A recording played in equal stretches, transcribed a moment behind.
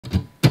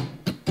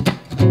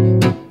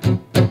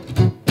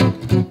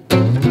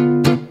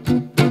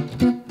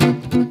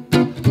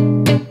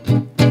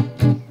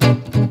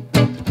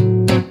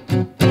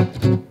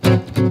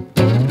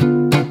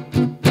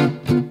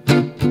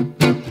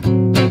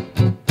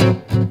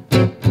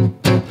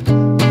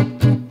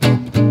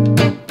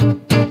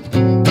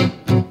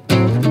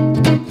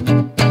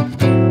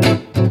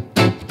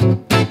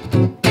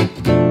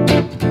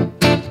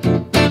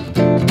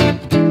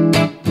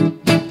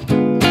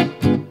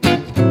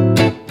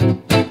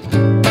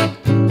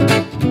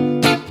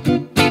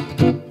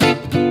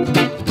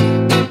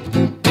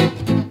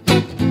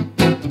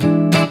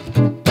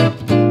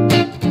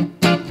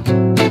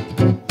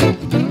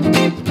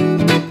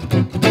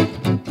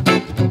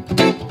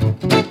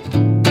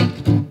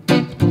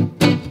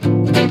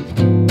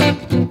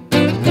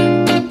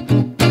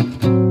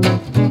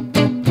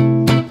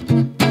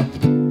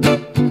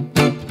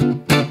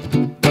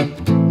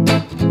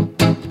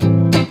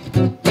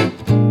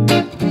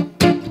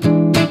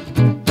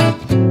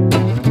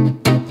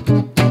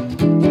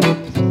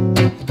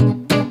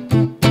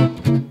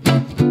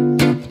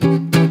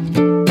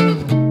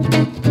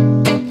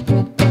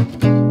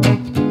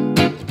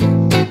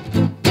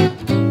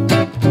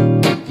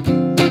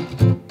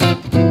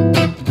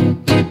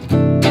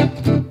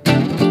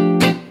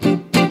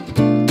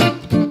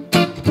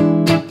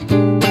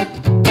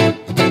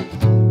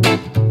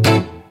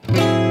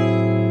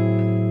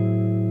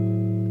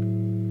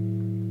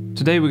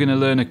Today we're going to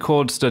learn a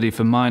chord study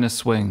for minor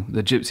swing,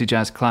 the Gypsy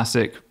Jazz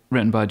classic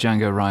written by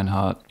Django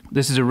Reinhardt.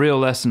 This is a real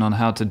lesson on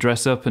how to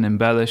dress up and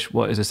embellish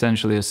what is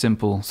essentially a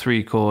simple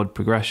 3-chord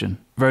progression.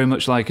 Very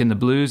much like in the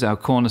blues, our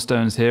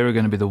cornerstones here are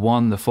going to be the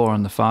 1, the 4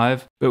 and the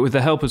 5, but with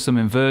the help of some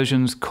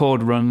inversions,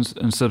 chord runs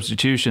and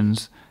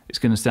substitutions, it's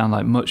going to sound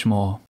like much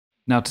more.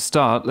 Now to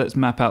start, let's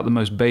map out the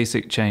most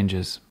basic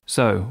changes.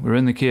 So, we're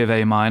in the key of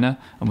A minor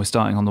and we're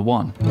starting on the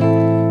 1.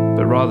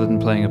 But rather than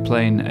playing a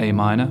plain A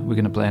minor, we're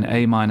going to play an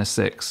A minor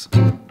 6,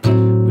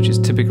 which is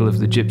typical of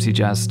the Gypsy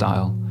Jazz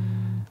style.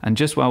 And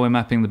just while we're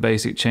mapping the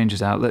basic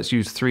changes out, let's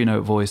use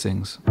 3-note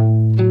voicings.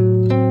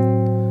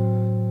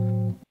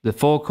 The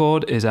 4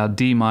 chord is our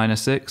D minor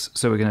 6,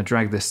 so we're going to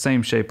drag this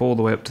same shape all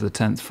the way up to the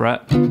 10th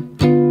fret.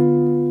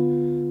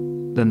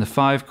 Then the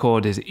 5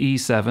 chord is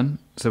E7,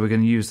 so we're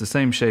going to use the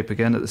same shape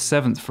again at the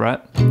 7th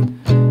fret.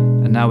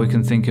 And now we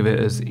can think of it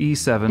as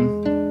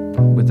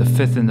E7 with the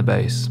 5th in the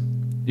bass.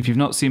 If you've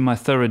not seen my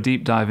thorough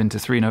deep dive into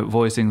 3-note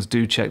voicings,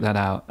 do check that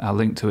out. I'll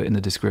link to it in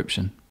the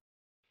description.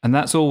 And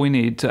that's all we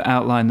need to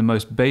outline the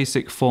most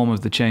basic form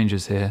of the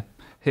changes here,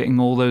 hitting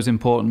all those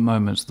important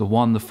moments, the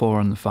 1, the 4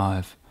 and the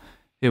 5.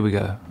 Here we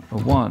go.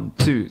 1,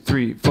 2,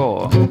 3,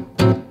 4.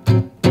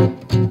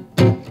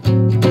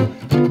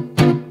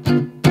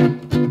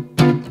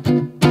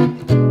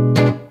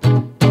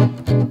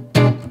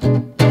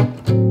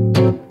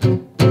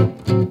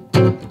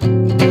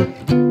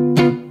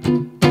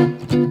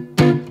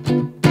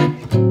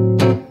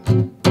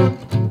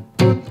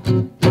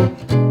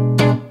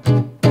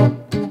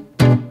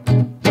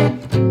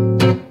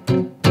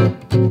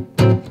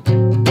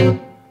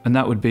 And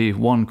that would be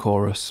one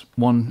chorus,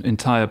 one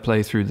entire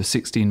play through the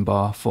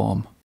 16-bar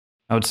form.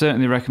 I would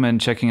certainly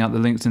recommend checking out the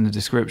links in the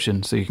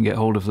description so you can get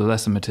hold of the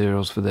lesson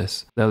materials for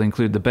this. They'll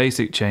include the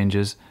basic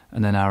changes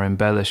and then our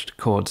embellished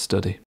chord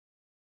study.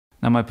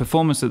 Now my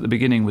performance at the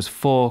beginning was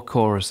 4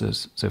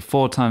 choruses, so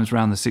 4 times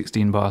around the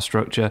 16-bar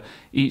structure,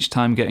 each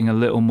time getting a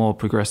little more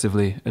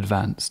progressively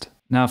advanced.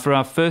 Now for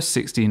our first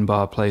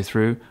 16-bar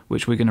playthrough,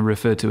 which we're going to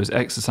refer to as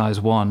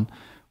exercise 1,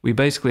 we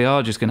basically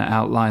are just going to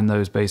outline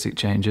those basic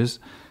changes.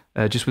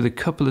 Just with a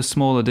couple of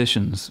small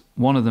additions,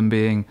 one of them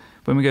being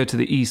when we go to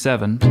the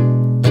E7,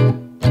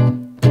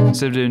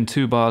 instead of doing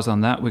 2 bars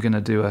on that, we're going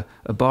to do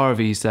a bar of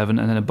E7 and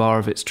then a bar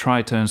of its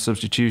tritone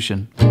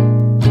substitution,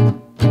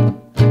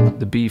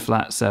 the B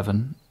flat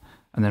 7,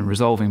 and then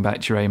resolving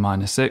back to your A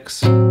minor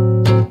 6,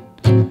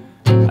 and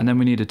then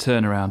we need a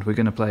turnaround. We're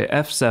going to play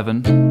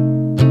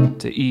F7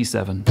 to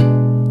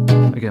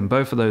E7. Again,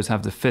 both of those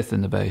have the 5th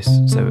in the bass,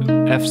 so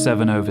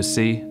F7 over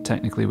C,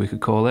 technically we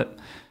could call it,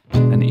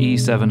 and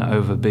E7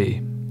 over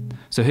B.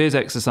 So here's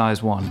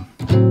exercise 1.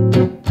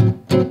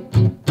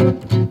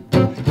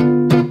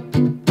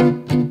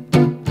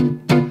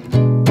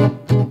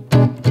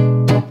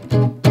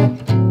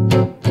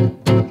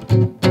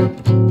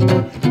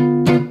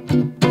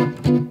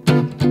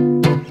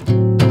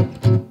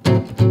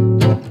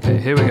 Okay,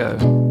 here we go.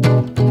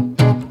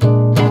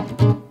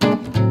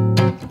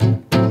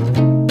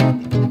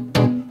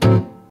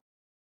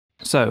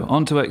 So,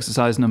 on to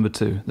exercise number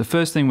 2. The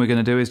first thing we're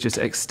going to do is just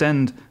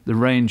extend the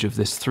range of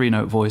this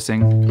 3-note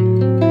voicing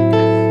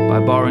by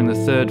barring the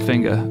 3rd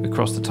finger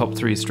across the top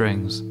 3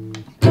 strings.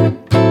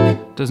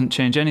 Doesn't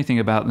change anything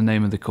about the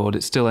name of the chord,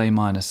 it's still A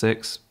minor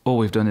 6. All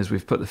we've done is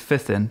we've put the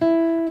 5th in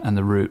and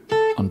the root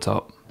on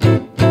top.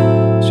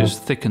 It's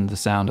just thickened the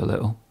sound a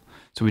little.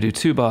 So we do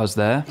 2 bars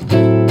there.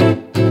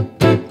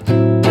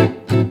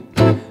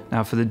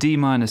 Now for the D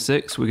minor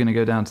 6, we're going to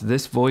go down to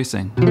this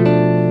voicing,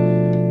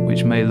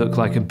 which may look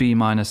like a B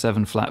minor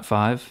 7 flat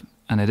 5,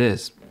 and it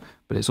is,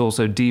 but it's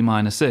also D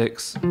minor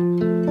 6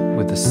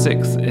 with the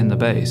 6th in the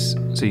bass.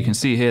 So you can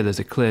see here there's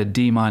a clear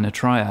D minor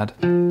triad,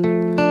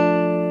 and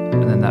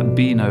then that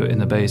B note in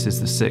the bass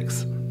is the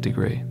 6th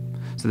degree.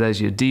 So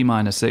there's your D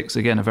minor 6,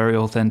 again a very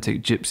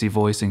authentic gypsy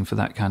voicing for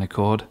that kind of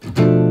chord.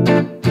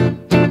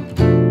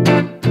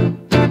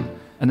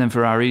 And then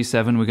for our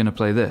E7 we're going to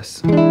play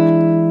this.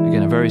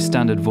 Again, a very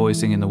standard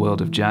voicing in the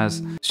world of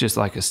jazz. It's just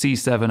like a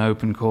C7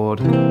 open chord,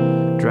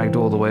 dragged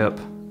all the way up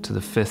to the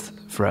 5th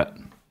fret.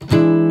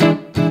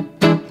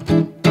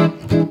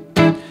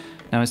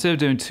 Now instead of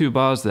doing 2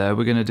 bars there,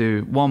 we're going to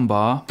do 1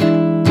 bar,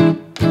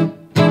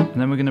 and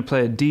then we're going to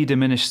play a D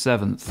diminished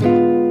 7th,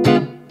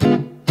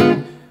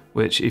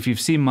 which if you've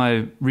seen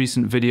my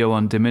recent video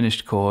on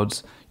diminished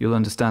chords, you'll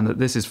understand that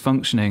this is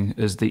functioning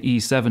as the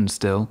E7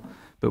 still,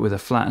 but with a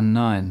flattened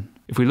 9.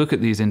 If we look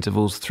at these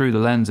intervals through the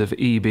lens of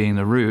E being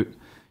the root,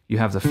 you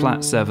have the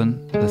flat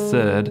 7, the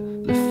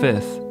 3rd, the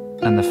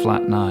 5th, and the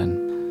flat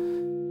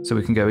 9. So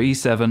we can go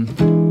E7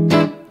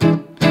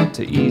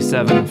 to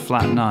E7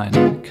 flat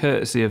 9,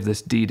 courtesy of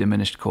this D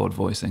diminished chord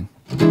voicing.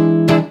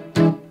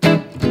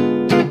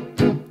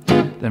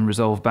 Then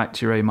resolve back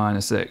to your A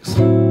minor 6.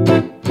 And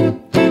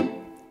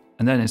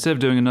then instead of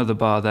doing another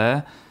bar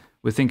there,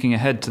 we're thinking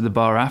ahead to the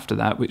bar after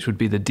that, which would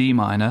be the D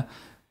minor,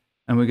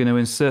 and we're going to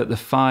insert the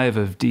 5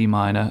 of D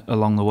minor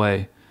along the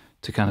way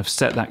to kind of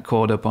set that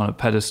chord up on a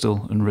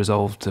pedestal and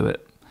resolve to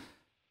it.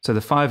 So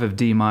the 5 of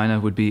D minor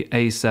would be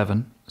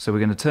A7, So we're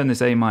going to turn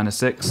this A minor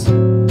 6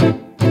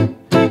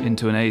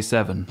 into an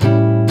A7.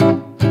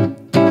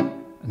 And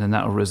then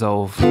that will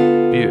resolve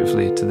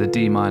beautifully to the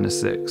D minor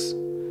 6.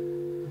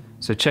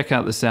 So check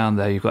out the sound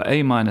there. You've got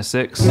A minor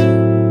 6,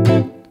 A7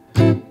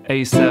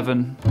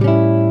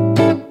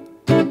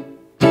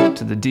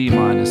 to the D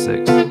minor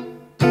 6,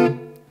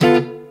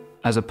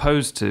 as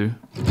opposed to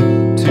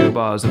 2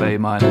 bars of A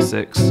minor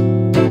 6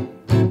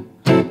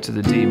 to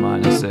the D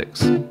minor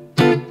 6.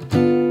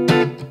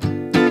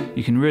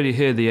 You can really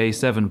hear the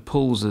A7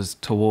 pulls us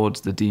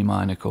towards the D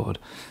minor chord.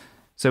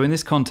 So in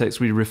this context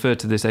we refer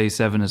to this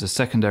A7 as a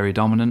secondary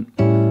dominant,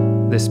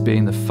 this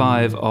being the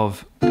 5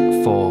 of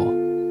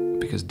 4,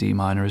 because D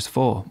minor is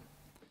 4.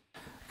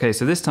 Okay,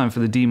 so this time for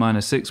the D minor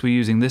 6 we're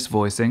using this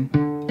voicing,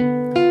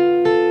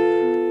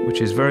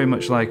 which is very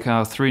much like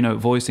our 3-note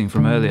voicing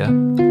from earlier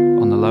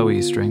on the low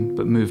E string,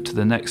 but moved to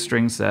the next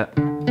string set,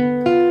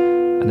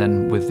 and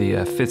then with the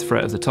 5th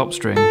fret of the top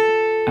string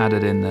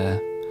added in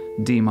there,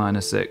 D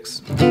minor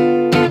 6.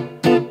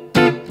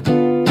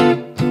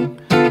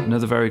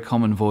 Another very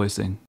common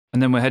voicing.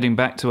 And then we're heading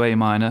back to A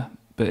minor,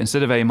 but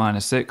instead of A minor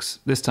 6,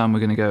 this time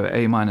we're going to go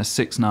A minor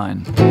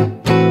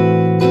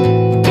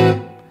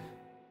 6-9.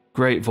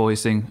 Great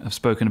voicing, I've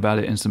spoken about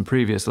it in some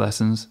previous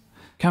lessons.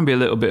 Can be a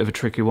little bit of a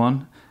tricky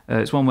one.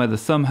 It's one where the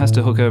thumb has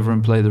to hook over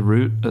and play the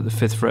root at the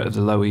 5th fret of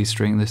the low E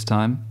string this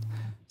time.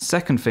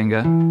 Second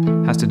finger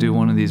has to do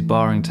one of these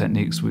barring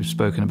techniques we've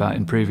spoken about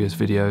in previous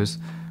videos,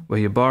 where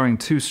you're barring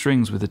 2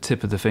 strings with the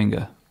tip of the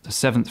finger, the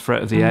 7th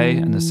fret of the A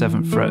and the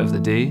 7th fret of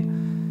the D.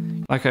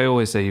 Like I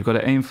always say, you've got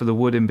to aim for the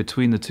wood in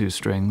between the 2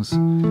 strings,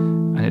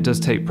 and it does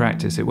take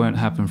practice. It won't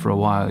happen for a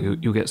while.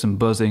 You'll get some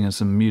buzzing and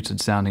some muted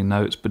sounding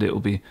notes, but it will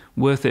be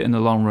worth it in the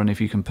long run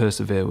if you can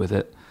persevere with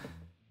it.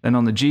 Then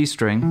on the G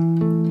string,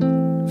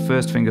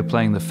 first finger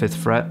playing the 5th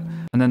fret,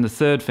 and then the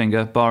 3rd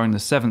finger barring the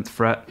 7th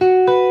fret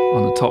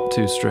on the top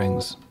 2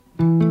 strings.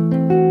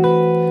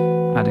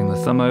 Adding the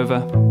thumb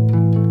over.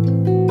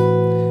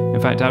 In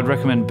fact, I'd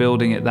recommend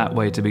building it that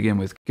way to begin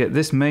with. Get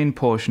this main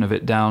portion of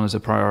it down as a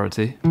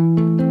priority,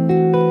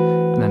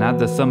 and then add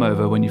the thumb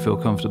over when you feel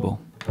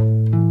comfortable.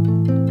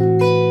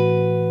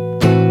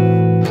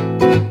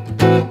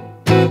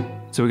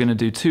 So we're going to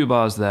do 2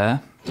 bars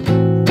there.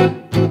 And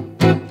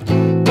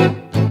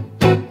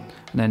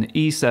then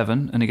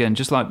E7, and again,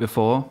 just like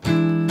before,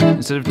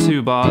 instead of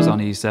 2 bars on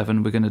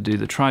E7, we're going to do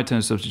the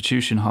tritone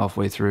substitution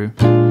halfway through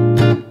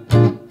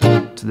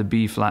to the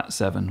B flat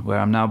 7, where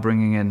I'm now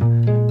bringing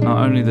in not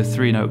only the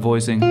 3-note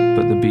voicing,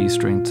 but the B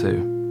string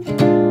too.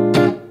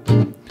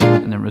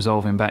 And then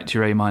resolving back to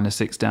your A minor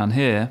 6 down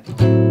here.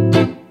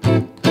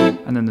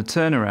 And then the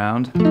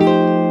turnaround,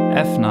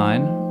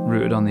 F9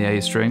 rooted on the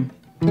A string,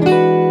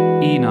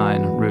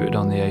 E9 rooted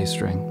on the A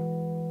string.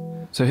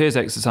 So here's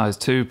exercise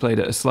 2 played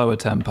at a slower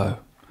tempo.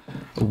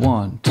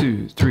 1,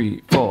 2,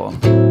 3, 4.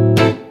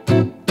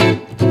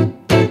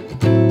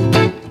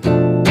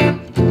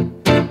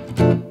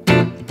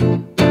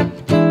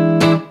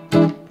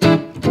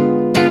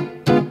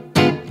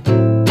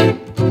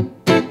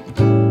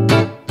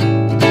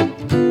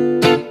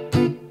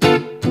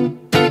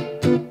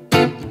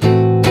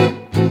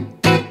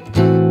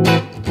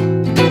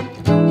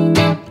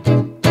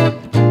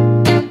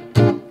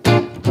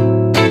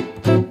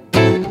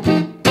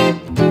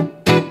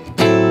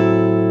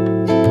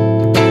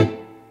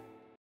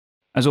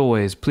 As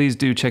always, please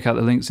do check out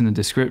the links in the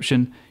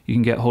description. You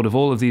can get hold of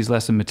all of these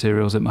lesson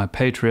materials at my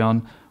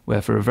Patreon, where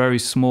for a very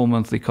small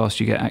monthly cost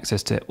you get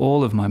access to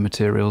all of my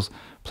materials,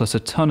 plus a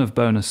ton of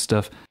bonus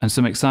stuff and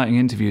some exciting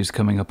interviews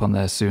coming up on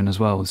there soon as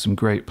well with some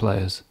great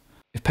players.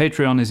 If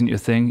Patreon isn't your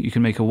thing, you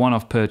can make a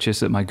one-off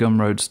purchase at my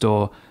Gumroad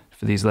store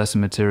for these lesson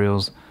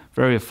materials.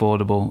 Very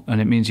affordable, and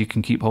it means you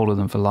can keep hold of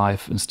them for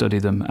life and study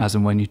them as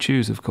and when you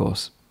choose, of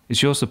course.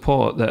 It's your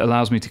support that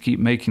allows me to keep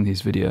making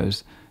these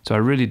videos, so I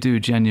really do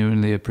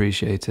genuinely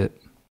appreciate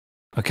it.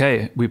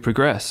 Okay, we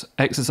progress.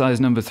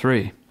 Exercise number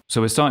 3.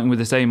 So we're starting with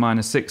this A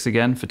minor 6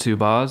 again for 2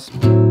 bars.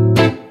 And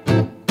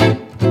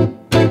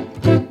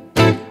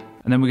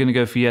then we're going to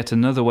go for yet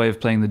another way of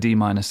playing the D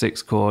minor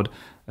 6 chord.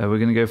 We're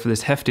going to go for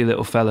this hefty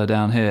little fella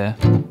down here.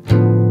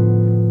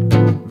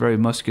 Very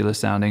muscular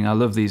sounding. I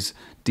love these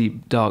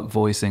deep, dark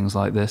voicings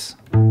like this.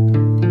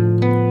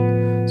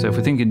 So if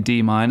we're thinking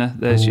D minor,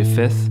 there's your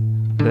 5th,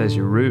 there's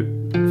your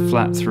root,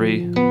 flat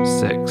 3,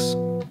 6.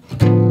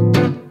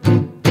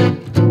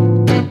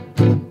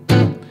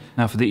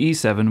 Now for the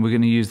E7, we're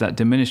going to use that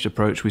diminished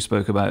approach we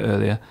spoke about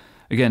earlier.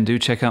 Again, do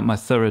check out my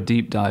thorough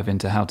deep dive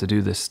into how to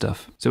do this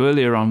stuff. So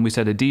earlier on we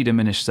said a D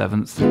diminished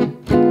 7th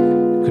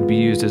could be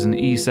used as an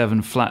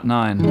E7 flat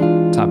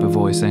 9 type of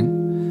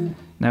voicing.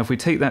 Now if we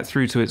take that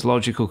through to its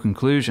logical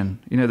conclusion,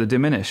 you know, the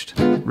diminished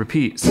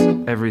repeats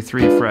every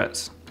 3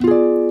 frets.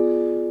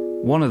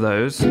 One of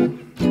those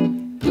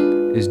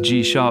is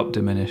G sharp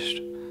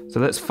diminished. So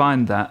let's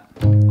find that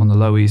on the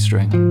low E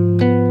string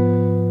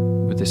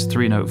with this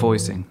 3-note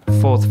voicing.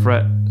 4th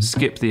fret,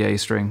 skip the A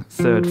string,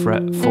 3rd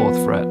fret,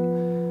 4th fret.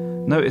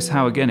 Notice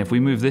how again if we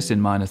move this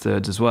in minor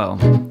thirds as well,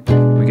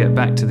 we get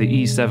back to the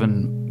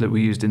E7 that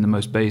we used in the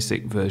most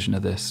basic version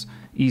of this.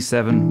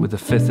 E7 with the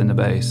 5th in the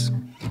bass.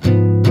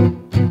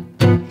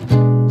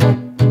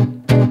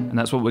 And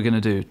that's what we're going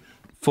to do.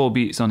 4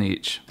 beats on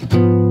each.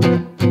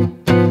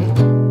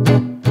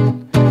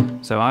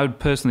 So I would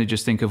personally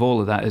just think of all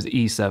of that as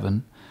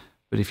E7.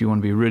 But if you want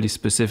to be really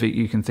specific,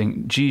 you can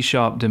think G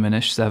sharp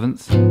diminished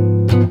 7th,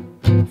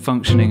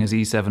 functioning as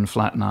E7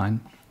 flat 9.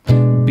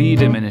 B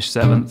diminished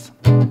 7th,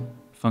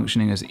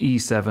 functioning as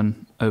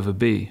E7 over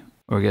B.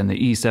 Or again, the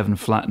E7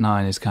 flat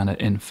 9 is kind of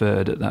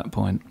inferred at that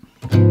point.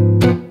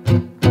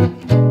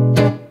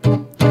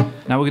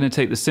 Now we're going to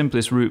take the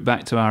simplest route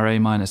back to our A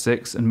minor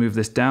 6 and move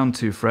this down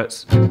 2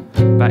 frets,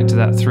 back to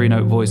that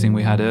 3-note voicing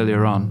we had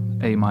earlier on,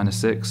 A minor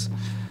 6.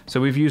 So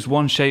we've used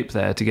one shape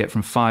there to get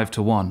from 5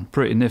 to 1.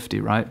 Pretty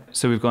nifty, right?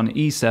 So we've gone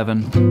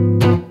E7,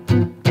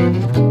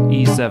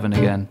 E7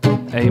 again,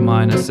 A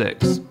minor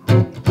 6.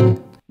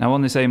 Now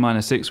on this A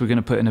minor 6, we're going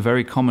to put in a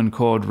very common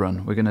chord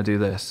run. We're going to do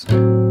this.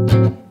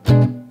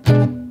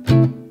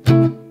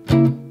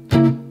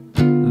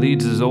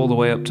 Leads us all the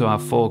way up to our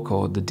 4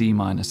 chord, the D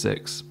minor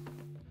 6.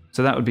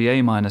 So that would be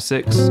A minor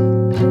 6,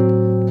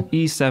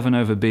 E7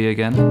 over B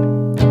again,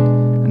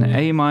 an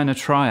A minor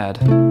triad,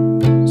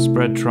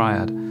 spread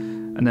triad,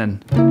 and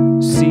then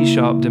C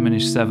sharp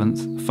diminished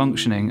 7th,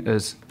 functioning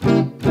as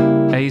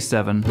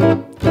A7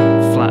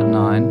 flat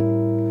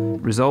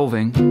 9,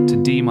 resolving to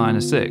D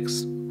minor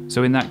 6.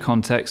 So in that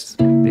context,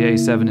 the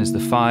A7 is the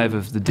 5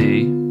 of the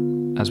D,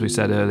 as we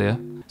said earlier.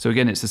 So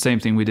again, it's the same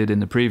thing we did in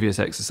the previous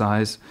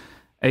exercise.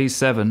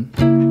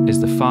 A7 is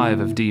the 5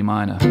 of D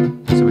minor,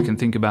 so we can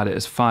think about it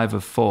as 5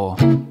 of 4.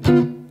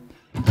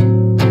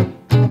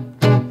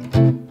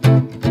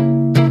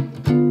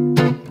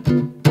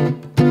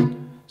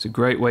 It's a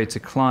great way to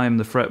climb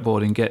the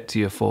fretboard and get to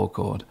your 4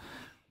 chord.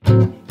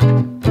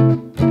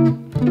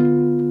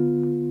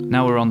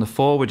 Now we're on the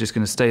 4, we're just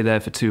going to stay there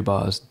for 2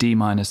 bars, D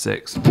minor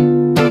 6.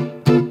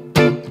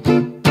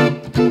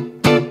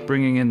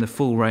 Bringing in the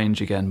full range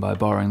again by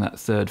borrowing that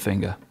 3rd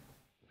finger.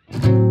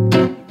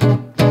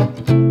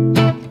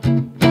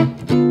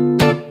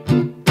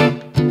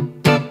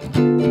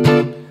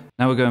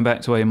 Now we're going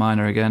back to A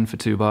minor again for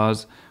 2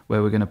 bars,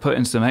 where we're going to put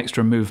in some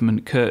extra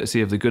movement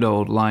courtesy of the good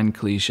old line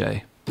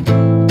cliche.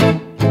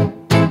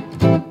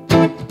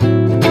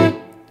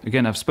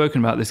 Again, I've spoken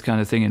about this kind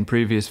of thing in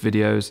previous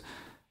videos.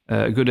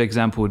 A good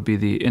example would be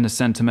the In a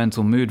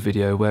Sentimental Mood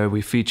video, where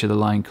we feature the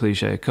line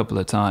cliche a couple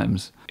of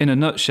times. In a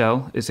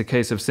nutshell, it's a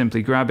case of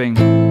simply grabbing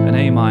an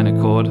A minor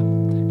chord,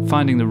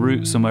 finding the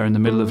root somewhere in the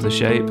middle of the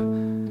shape,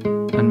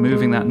 and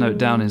moving that note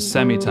down in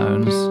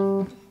semitones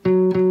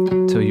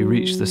till you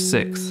reach the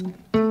 6th,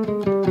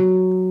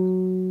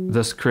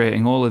 thus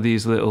creating all of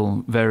these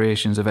little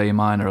variations of A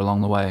minor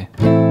along the way.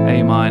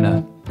 A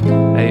minor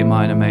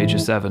major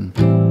 7,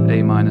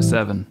 A minor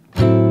 7,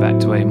 back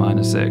to A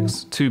minor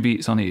 6, 2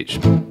 beats on each.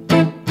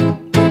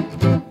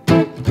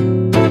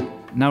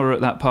 Now we're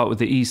at that part with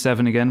the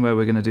E7 again, where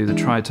we're going to do the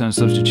tritone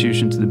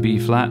substitution to the B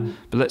flat,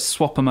 but let's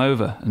swap them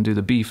over and do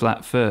the B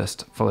flat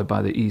first, followed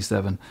by the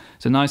E7.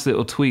 It's a nice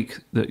little tweak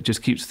that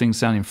just keeps things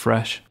sounding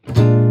fresh.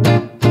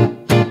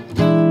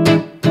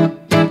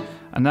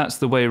 And that's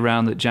the way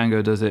around that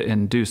Django does it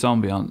in Douce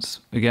Ambiance,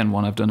 again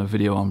one I've done a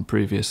video on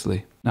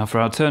previously. Now for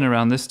our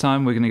turnaround this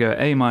time, we're going to go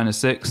A minor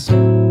 6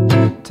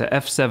 to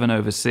F7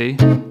 over C,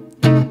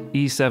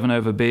 E7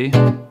 over B,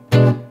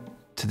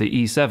 to the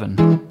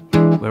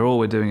E7, where all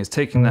we're doing is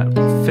taking that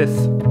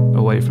 5th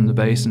away from the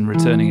bass and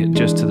returning it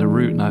just to the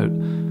root note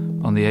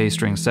on the A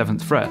string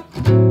 7th fret.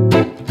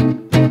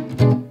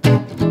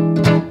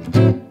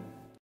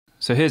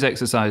 So here's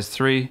exercise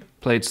 3,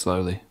 played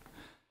slowly.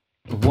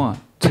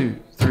 1, 2,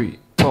 3,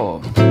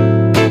 4.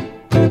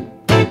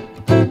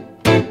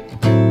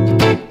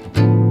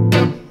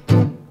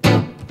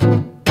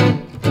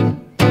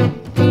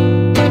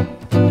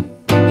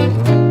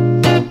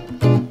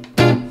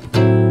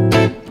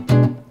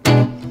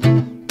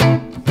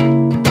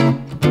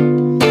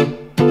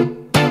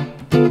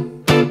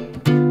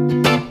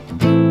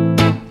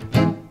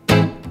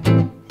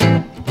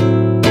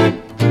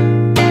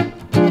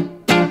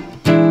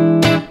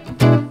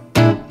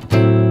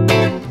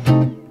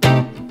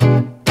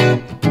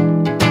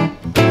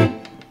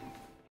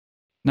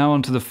 Now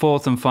on to the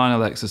 4th and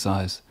final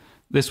exercise.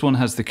 This one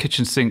has the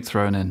kitchen sink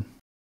thrown in.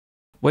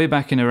 Way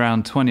back in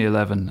around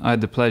 2011, I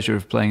had the pleasure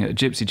of playing at a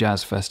Gypsy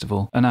Jazz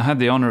Festival, and I had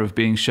the honour of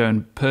being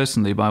shown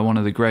personally by one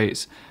of the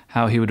greats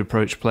how he would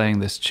approach playing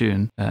this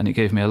tune, and it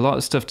gave me a lot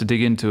of stuff to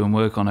dig into and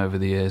work on over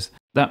the years.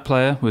 That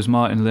player was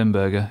Martin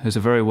Limburger, who's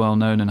a very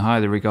well-known and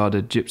highly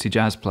regarded Gypsy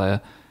Jazz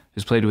player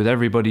who's played with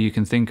everybody you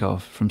can think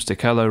of, from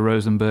Stachello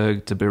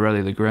Rosenberg to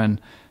Birelli Legren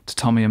to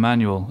Tommy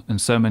Emmanuel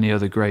and so many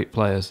other great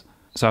players.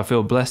 So I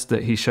feel blessed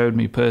that he showed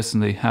me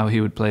personally how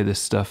he would play this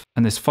stuff,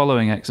 and this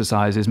following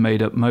exercise is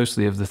made up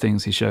mostly of the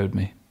things he showed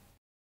me.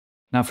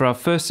 Now for our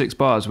first 6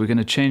 bars, we're going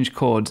to change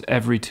chords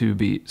every 2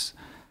 beats.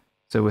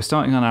 So we're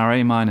starting on our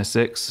A minor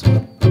 6,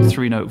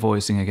 3-note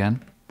voicing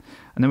again,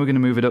 and then we're going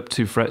to move it up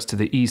 2 frets to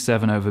the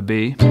E7 over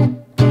B,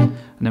 and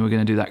then we're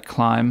going to do that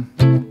climb,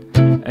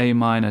 A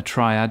minor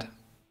triad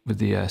with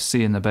the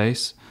C in the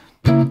bass,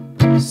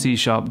 C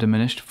sharp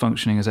diminished,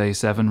 functioning as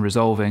A7,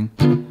 resolving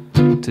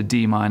to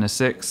D minor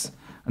 6,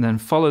 and then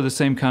follow the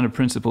same kind of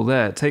principle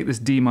there. Take this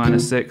D minor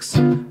 6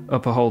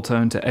 up a whole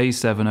tone to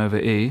A7 over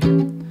E,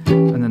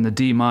 and then the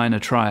D minor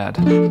triad.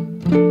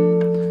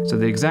 So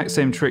the exact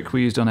same trick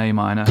we used on A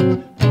minor,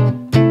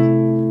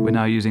 we're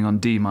now using on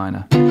D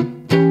minor.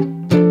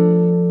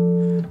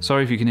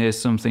 Sorry if you can hear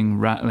something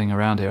rattling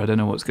around here, I don't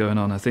know what's going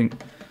on. I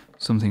think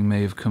something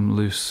may have come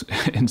loose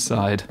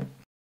inside.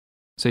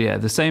 So yeah,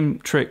 the same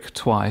trick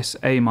twice,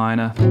 A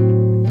minor,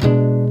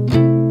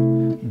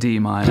 D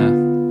minor,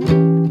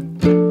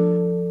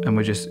 and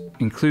we're just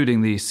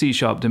including the C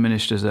sharp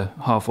diminished as a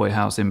halfway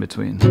house in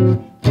between.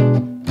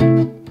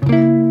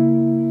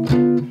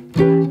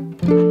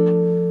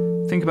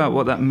 Think about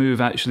what that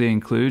move actually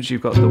includes.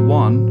 You've got the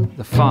 1,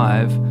 the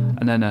 5,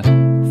 and then a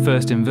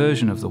first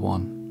inversion of the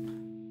 1.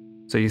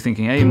 So you're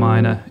thinking A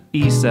minor,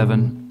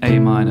 E7, A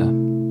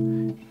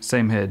minor.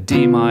 Same here,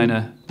 D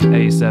minor,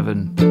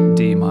 A7,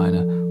 D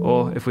minor.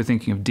 Or if we're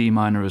thinking of D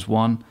minor as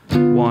 1,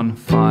 1,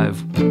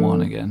 5,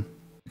 1 again.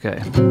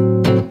 Okay.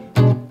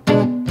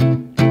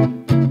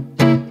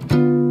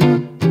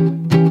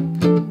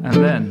 And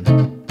then,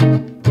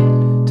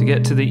 to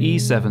get to the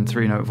E7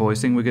 3-note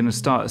voicing, we're going to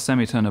start a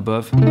semitone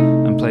above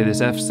and play this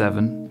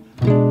F7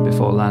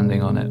 before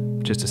landing on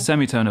it. Just a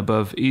semitone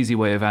above, easy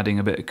way of adding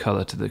a bit of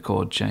colour to the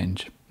chord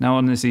change. Now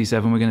on this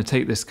E7 we're going to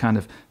take this kind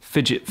of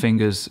fidget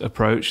fingers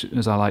approach,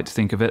 as I like to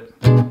think of it,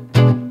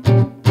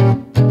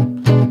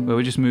 where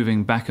we're just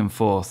moving back and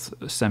forth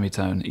a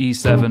semitone.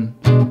 E7,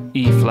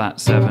 E flat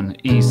 7,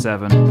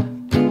 E7,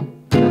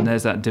 and then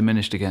there's that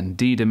diminished again,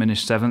 D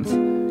diminished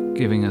 7th,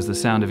 giving us the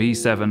sound of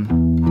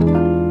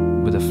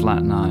E7 with a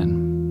flat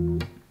 9.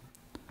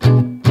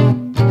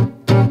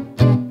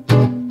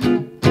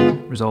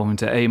 Resolving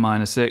to A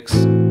minor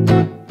 6.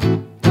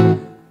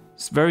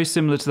 It's very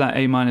similar to that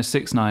A minor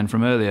 6/9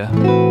 from earlier,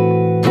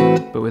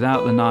 but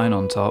without the 9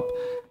 on top,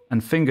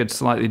 and fingered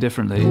slightly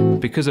differently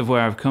because of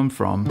where I've come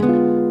from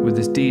with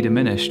this D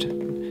diminished.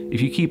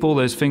 If you keep all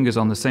those fingers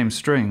on the same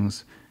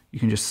strings, you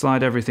can just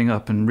slide everything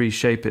up and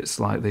reshape it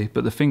slightly,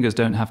 but the fingers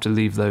don't have to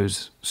leave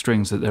those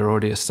strings that they're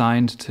already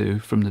assigned to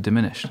from the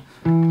diminished.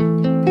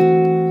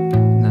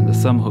 And then the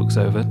thumb hooks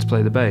over to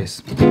play the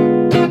bass.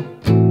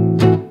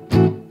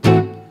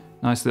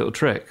 Nice little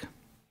trick.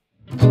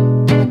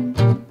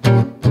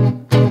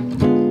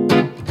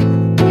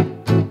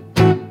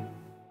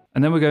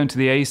 And then we're going to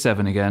the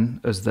A7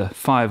 again as the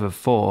 5 of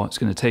 4. It's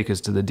going to take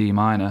us to the D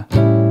minor.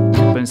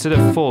 But instead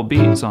of 4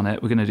 beats on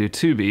it, we're going to do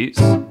 2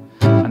 beats,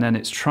 and then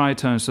it's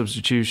tritone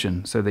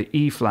substitution. So the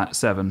E flat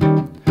 7,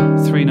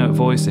 3-note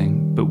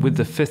voicing, but with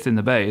the 5th in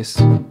the bass,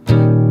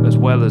 as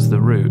well as the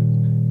root.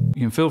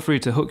 You can feel free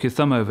to hook your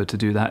thumb over to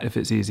do that if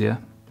it's easier.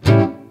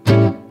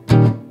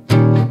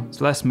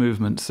 It's less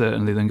movement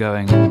certainly than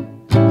going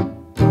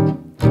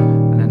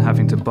and then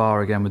having to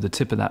bar again with the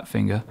tip of that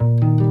finger.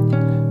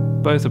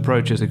 Both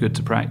approaches are good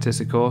to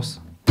practice, of course.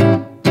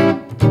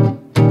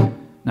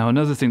 Now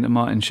another thing that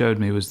Martin showed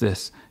me was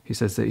this. He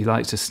says that he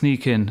likes to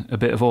sneak in a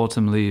bit of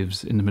autumn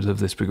leaves in the middle of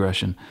this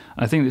progression.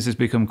 I think this has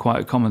become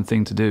quite a common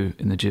thing to do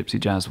in the gypsy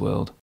jazz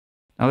world.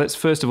 Now let's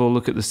first of all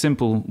look at the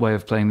simple way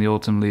of playing the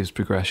autumn leaves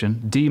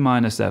progression. D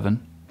minor 7,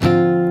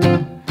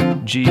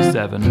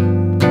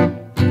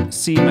 G7,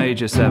 C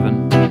major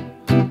 7,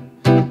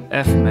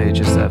 F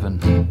major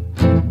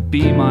 7,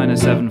 B minor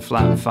 7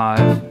 flat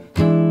 5,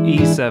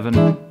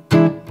 E7,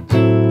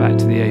 back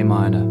to the A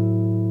minor.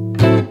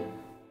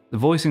 The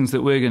voicings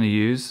that we're going to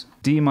use,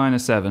 D minor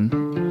 7,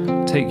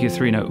 take your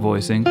 3-note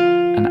voicing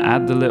and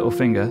add the little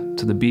finger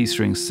to the B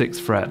string's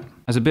 6th fret.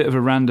 As a bit of a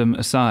random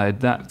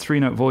aside, that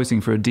 3-note voicing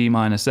for a D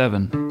minor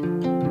 7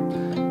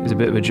 is a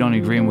bit of a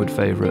Johnny Greenwood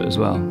favourite as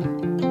well.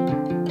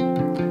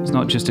 It's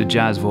not just a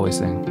jazz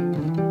voicing.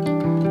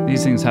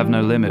 These things have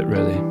no limit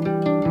really.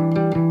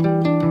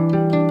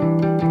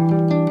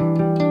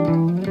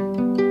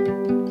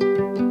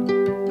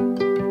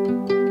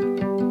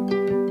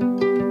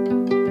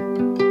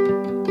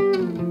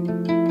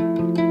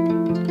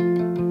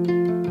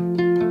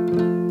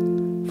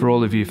 For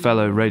all of you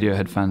fellow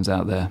Radiohead fans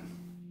out there.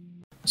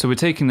 So we're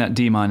taking that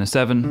D minor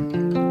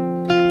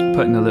 7,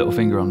 putting the little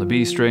finger on the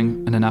B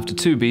string, and then after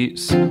 2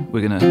 beats,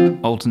 we're going to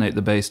alternate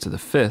the bass to the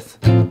 5th,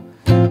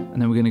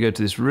 and then we're going to go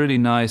to this really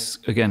nice,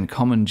 again,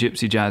 common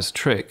gypsy jazz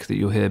trick that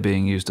you'll hear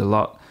being used a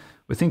lot.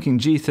 We're thinking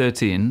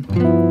G13,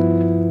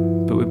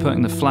 but we're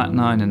putting the flat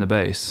 9 in the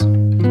bass.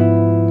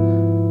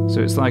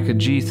 So it's like a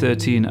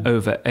G13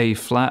 over A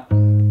flat,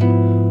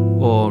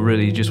 or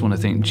really you just want to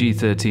think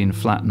G13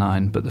 flat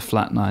 9, but the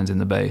flat 9's in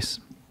the bass.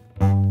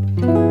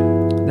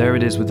 There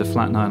it is with the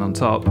flat 9 on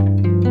top.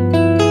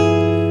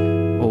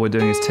 All we're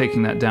doing is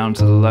taking that down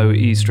to the low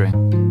E string.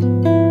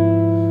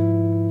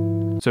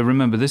 So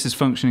remember, this is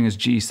functioning as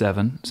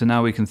G7, so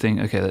now we can think,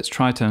 okay, let's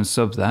tritone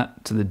sub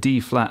that to the D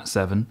flat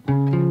 7.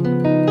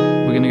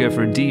 We're going to go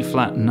for a D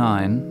flat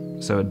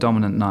 9, so a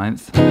dominant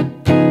 9th.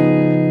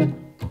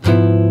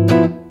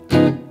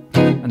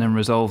 And then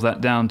resolve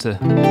that down to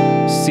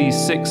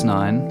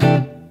C6/9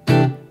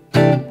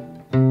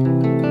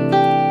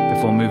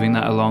 before moving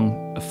that along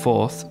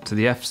 4th to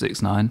the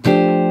F6/9.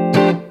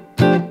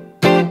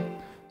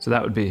 So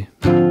that would be.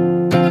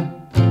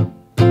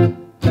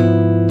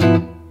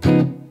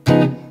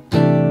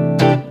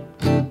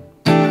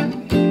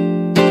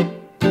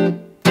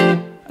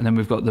 And then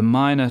we've got the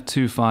minor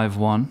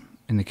 2-5-1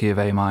 in the key of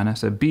A minor,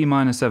 so B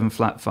minor 7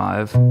 flat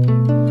 5,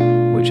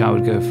 which I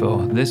would go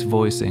for this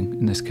voicing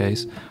in this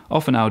case.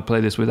 Often I would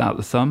play this without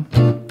the thumb,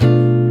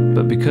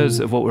 but because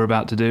of what we're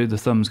about to do, the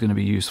thumb's going to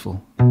be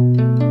useful.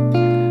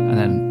 And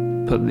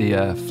then put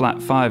the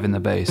flat 5 in the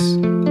bass,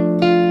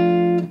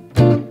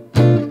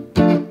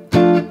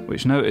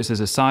 which notice as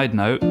a side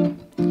note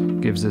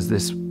gives us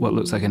this what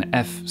looks like an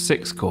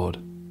F6 chord.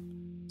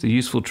 It's a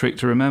useful trick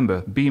to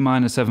remember. B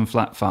minor 7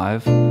 flat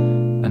 5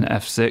 and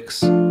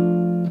F6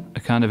 are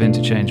kind of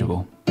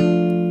interchangeable.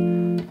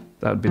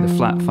 That would be the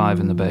flat 5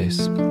 in the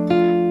bass.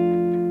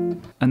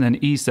 And then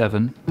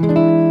E7,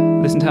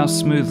 listen to how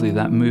smoothly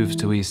that moves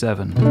to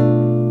E7.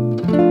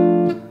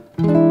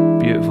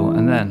 Beautiful.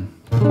 And then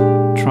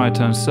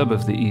tritone sub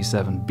of the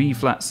E7, B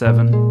flat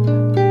 7,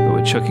 but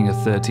we're chucking a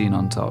 13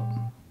 on top.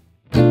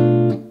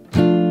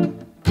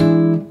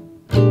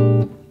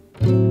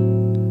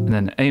 And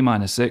then A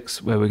minor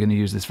 6, where we're going to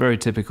use this very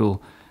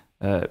typical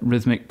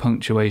rhythmic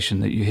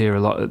punctuation that you hear a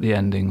lot at the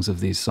endings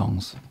of these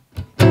songs.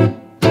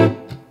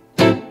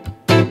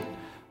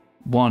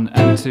 1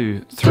 and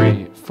 2,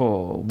 3,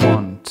 4,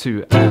 1,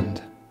 2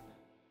 and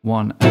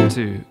 1 and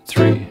 2,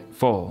 3,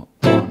 4,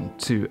 1,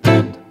 2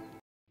 and.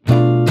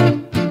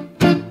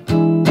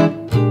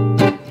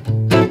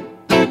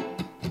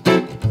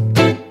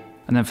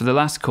 And then for the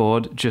last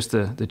chord, just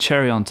the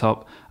cherry on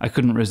top, I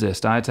couldn't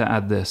resist. I had to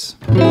add this.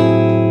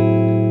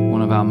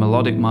 One of our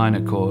melodic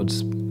minor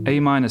chords, A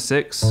minor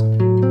 6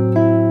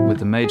 with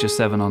the major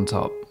 7 on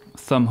top.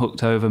 Thumb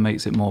hooked over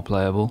makes it more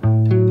playable.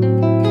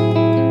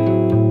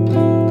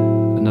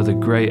 Another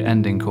great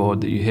ending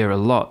chord that you hear a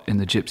lot in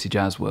the gypsy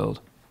jazz world.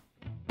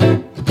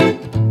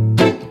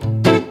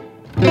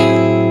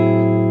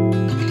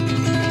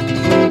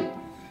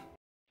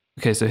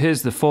 Okay, so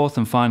here's the fourth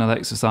and final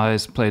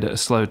exercise played at a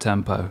slow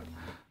tempo.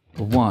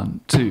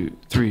 1, 2,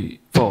 3,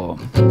 4.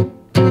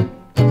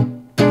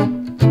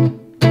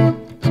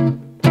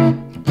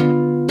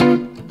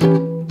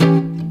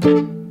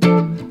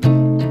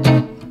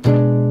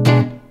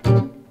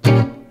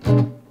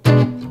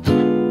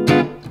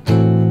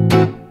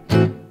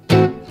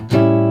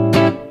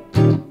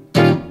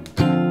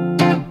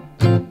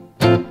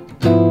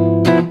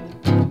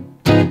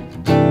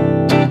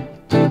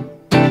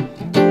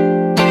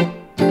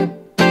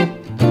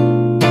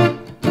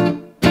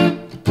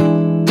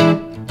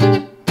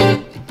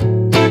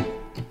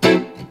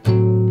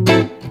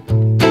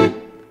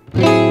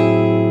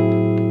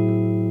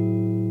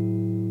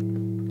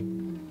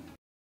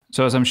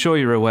 So as I'm sure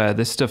you're aware,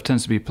 this stuff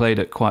tends to be played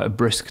at quite a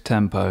brisk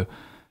tempo.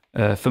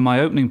 For my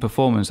opening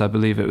performance, I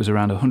believe it was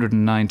around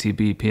 190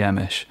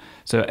 BPM-ish.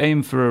 So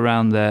aim for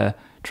around there,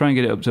 try and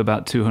get it up to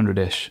about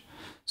 200-ish,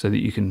 so that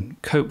you can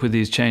cope with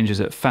these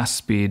changes at fast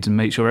speeds and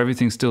make sure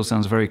everything still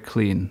sounds very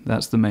clean.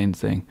 That's the main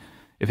thing.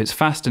 If it's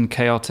fast and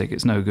chaotic,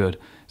 it's no good.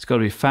 It's got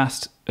to be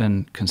fast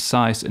and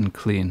concise and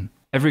clean.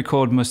 Every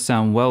chord must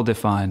sound well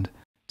defined.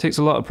 It takes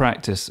a lot of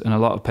practice and a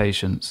lot of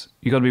patience.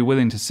 You've got to be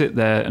willing to sit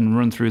there and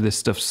run through this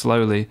stuff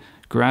slowly,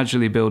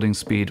 gradually building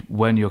speed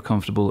when you're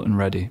comfortable and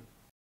ready.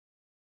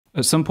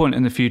 At some point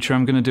in the future,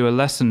 I'm going to do a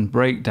lesson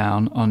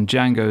breakdown on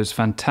Django's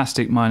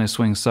fantastic minor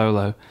swing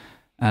solo,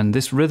 and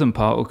this rhythm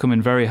part will come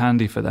in very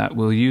handy for that.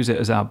 We'll use it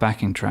as our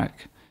backing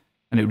track.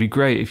 And it would be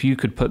great if you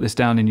could put this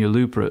down in your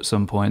looper at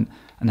some point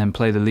and then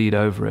play the lead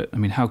over it. I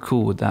mean, how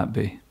cool would that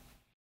be?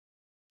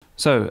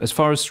 So, as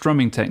far as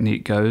strumming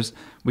technique goes,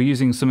 we're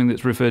using something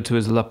that's referred to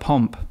as La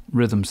Pompe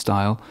rhythm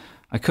style.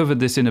 I covered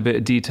this in a bit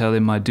of detail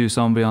in my Douce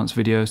Ambiance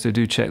video, so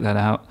do check that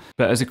out.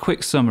 But as a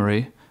quick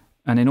summary,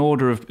 and in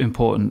order of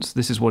importance,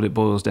 this is what it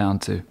boils down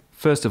to.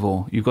 First of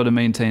all, you've got to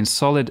maintain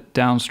solid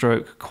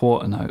downstroke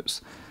quarter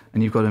notes,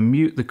 and you've got to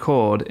mute the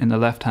chord in the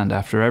left hand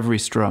after every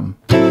strum.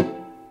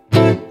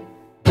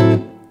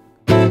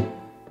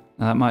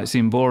 Now that might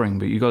seem boring,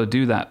 but you've got to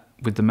do that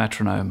with the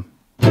metronome.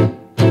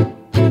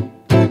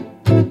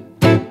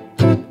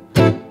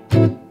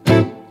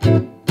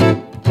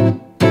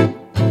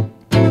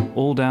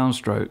 All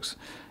downstrokes.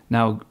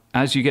 Now,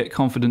 as you get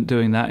confident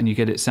doing that and you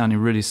get it sounding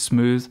really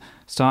smooth,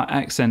 start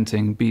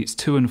accenting beats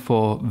 2 and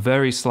 4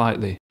 very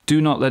slightly.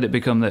 Do not let it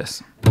become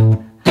this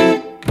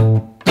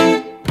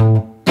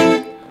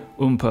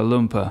oompa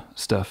loompa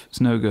stuff.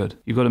 It's no good.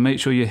 You've got to make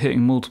sure you're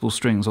hitting multiple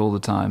strings all the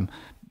time.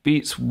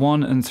 Beats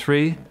 1 and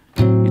 3,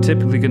 you're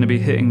typically going to be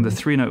hitting the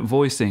 3-note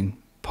voicing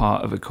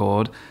part of a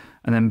chord,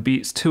 and then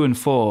beats 2 and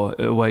 4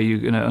 are where you're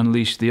going to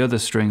unleash the other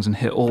strings and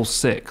hit all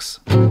 6.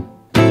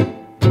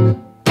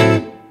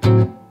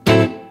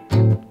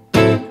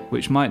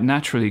 Which might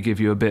naturally give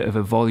you a bit of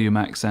a volume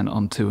accent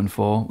on 2 and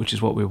 4, which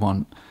is what we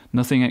want.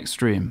 Nothing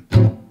extreme.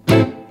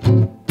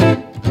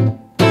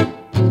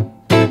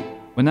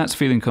 When that's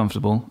feeling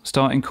comfortable,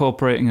 start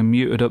incorporating a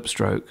muted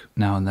upstroke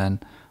now and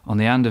then on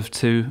the and of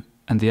 2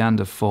 and the and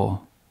of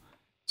 4.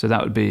 So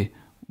that would be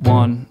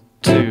 1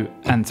 2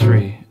 and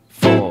 3,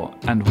 4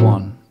 and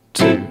 1,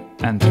 2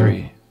 and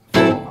 3,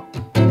 4.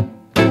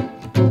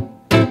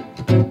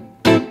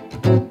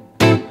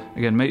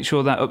 Again, make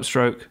sure that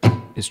upstroke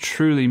is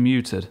truly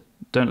muted.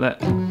 Don't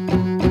let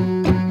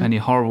any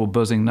horrible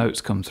buzzing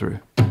notes come through.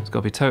 It's got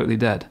to be totally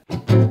dead.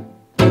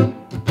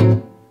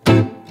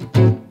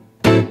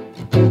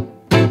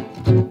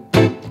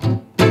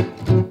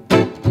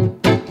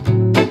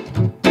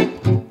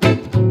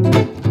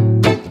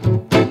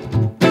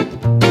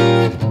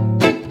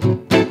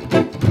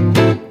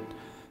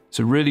 It's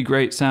a really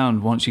great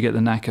sound once you get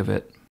the knack of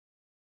it.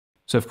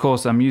 So of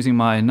course I'm using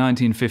my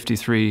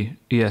 1953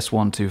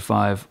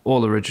 ES125,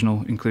 all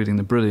original, including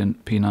the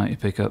brilliant P90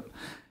 pickup.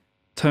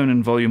 Tone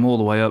and volume all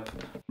the way up,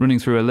 running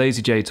through a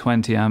Lazy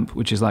J20 amp,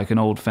 which is like an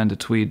old Fender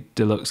Tweed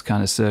Deluxe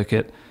kind of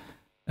circuit.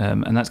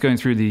 And that's going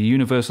through the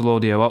Universal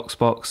Audio aux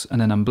box,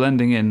 and then I'm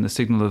blending in the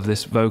signal of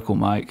this vocal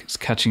mic. It's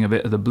catching a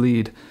bit of the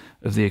bleed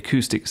of the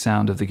acoustic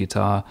sound of the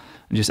guitar,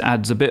 and just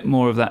adds a bit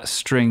more of that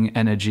string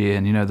energy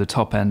in, you know, the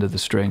top end of the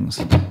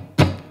strings.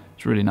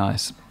 It's really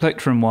nice.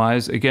 Plectrum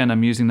wise, again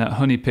I'm using that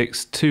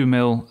Honeypicks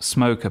 2mm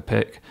smoker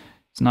pick.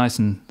 It's nice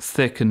and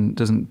thick and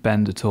doesn't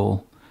bend at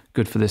all.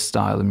 Good for this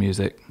style of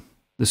music.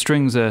 The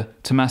strings are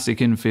Tomasic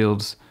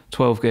Infields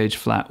 12 gauge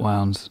flat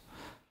wounds,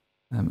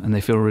 and they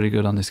feel really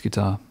good on this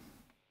guitar.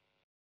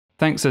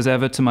 Thanks as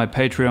ever to my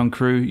Patreon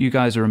crew. You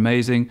guys are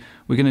amazing.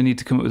 We're going to need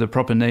to come up with a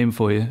proper name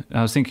for you.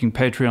 I was thinking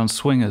Patreon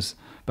Swingers,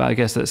 but I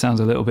guess that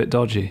sounds a little bit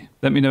dodgy.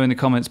 Let me know in the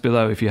comments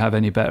below if you have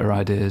any better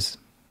ideas.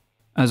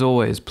 As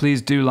always,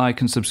 please do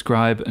like and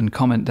subscribe and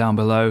comment down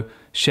below.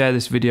 Share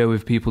this video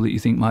with people that you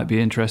think might be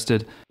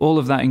interested. All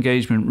of that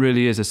engagement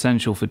really is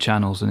essential for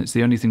channels, and it's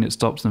the only thing that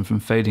stops them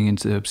from fading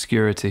into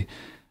obscurity.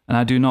 And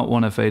I do not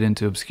want to fade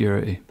into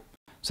obscurity.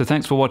 So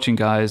thanks for watching,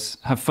 guys.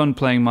 Have fun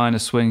playing minor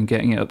swing and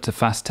getting it up to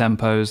fast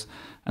tempos,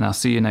 and I'll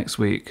see you next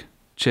week.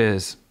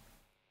 Cheers.